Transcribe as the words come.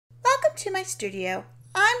Welcome to my studio.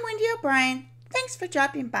 I'm Wendy O'Brien. Thanks for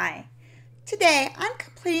dropping by. Today I'm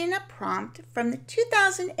completing a prompt from the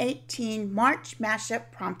 2018 March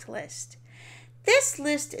Mashup prompt list. This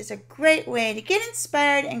list is a great way to get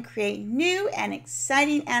inspired and create new and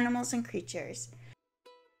exciting animals and creatures.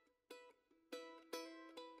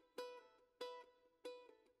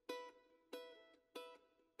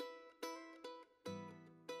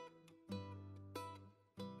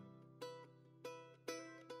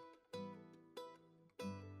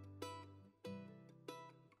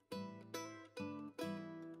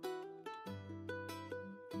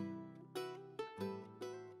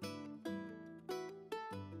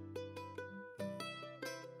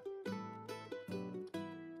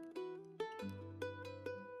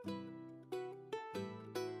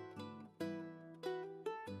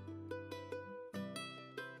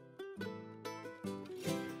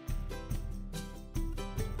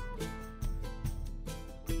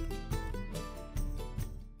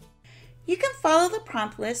 You can follow the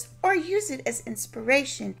prompt list or use it as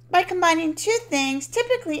inspiration by combining two things,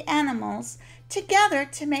 typically animals, together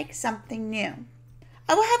to make something new.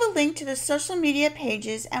 I will have a link to the social media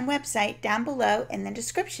pages and website down below in the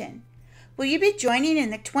description. Will you be joining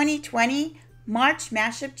in the 2020 March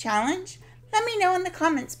Mashup Challenge? Let me know in the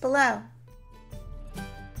comments below.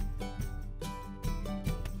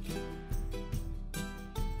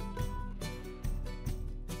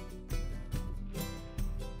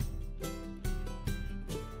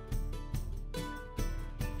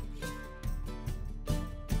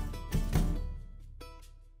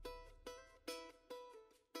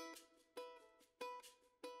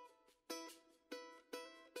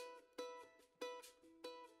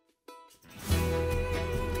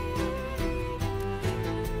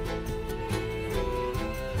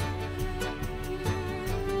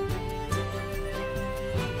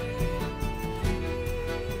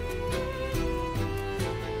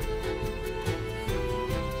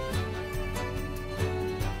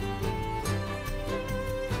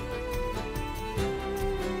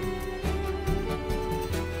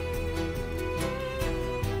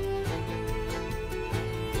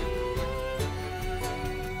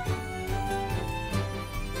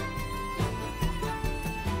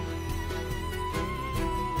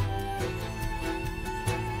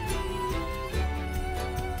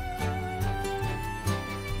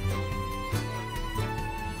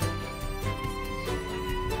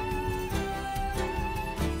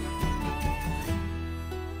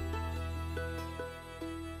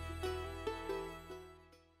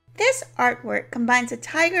 This artwork combines a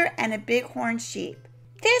tiger and a bighorn sheep.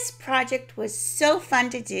 This project was so fun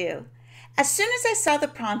to do. As soon as I saw the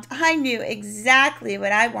prompt, I knew exactly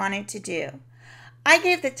what I wanted to do. I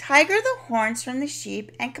gave the tiger the horns from the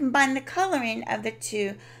sheep and combined the coloring of the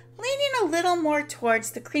two, leaning a little more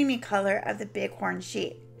towards the creamy color of the bighorn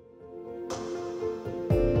sheep.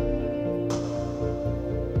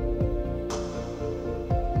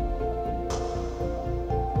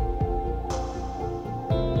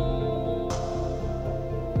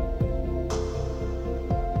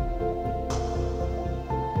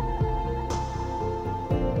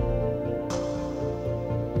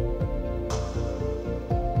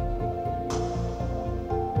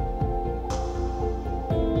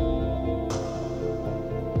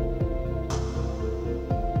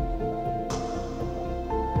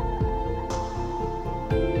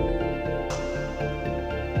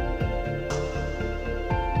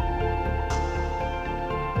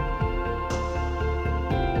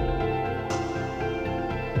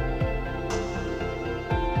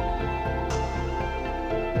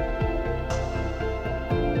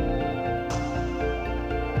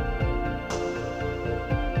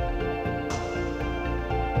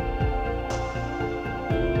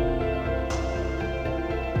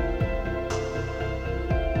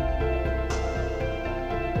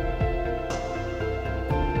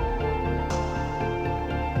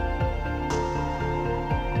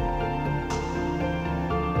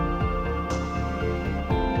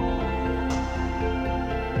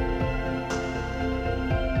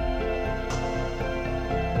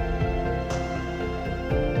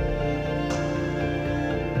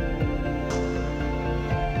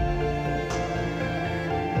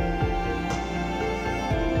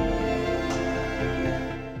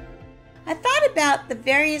 About the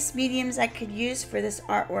various mediums I could use for this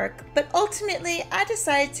artwork, but ultimately I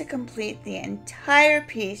decided to complete the entire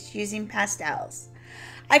piece using pastels.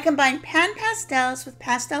 I combined pan pastels with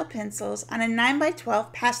pastel pencils on a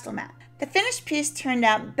 9x12 pastel mat. The finished piece turned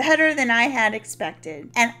out better than I had expected,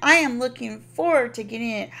 and I am looking forward to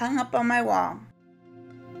getting it hung up on my wall.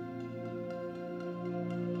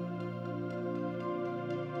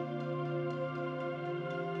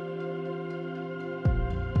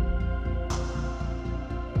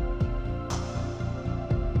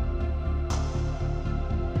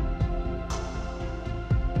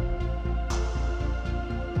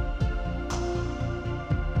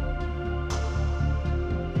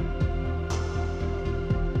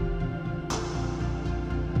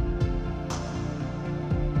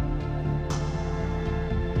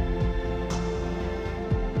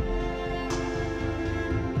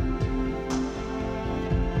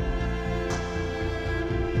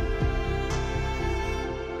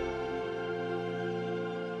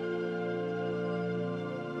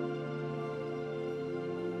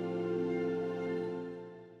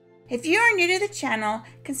 If you are new to the channel,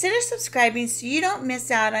 consider subscribing so you don't miss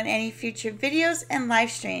out on any future videos and live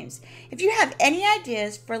streams. If you have any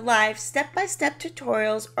ideas for live step-by-step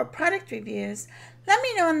tutorials or product reviews, let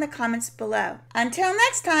me know in the comments below. Until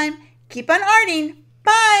next time, keep on arting.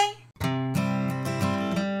 Bye!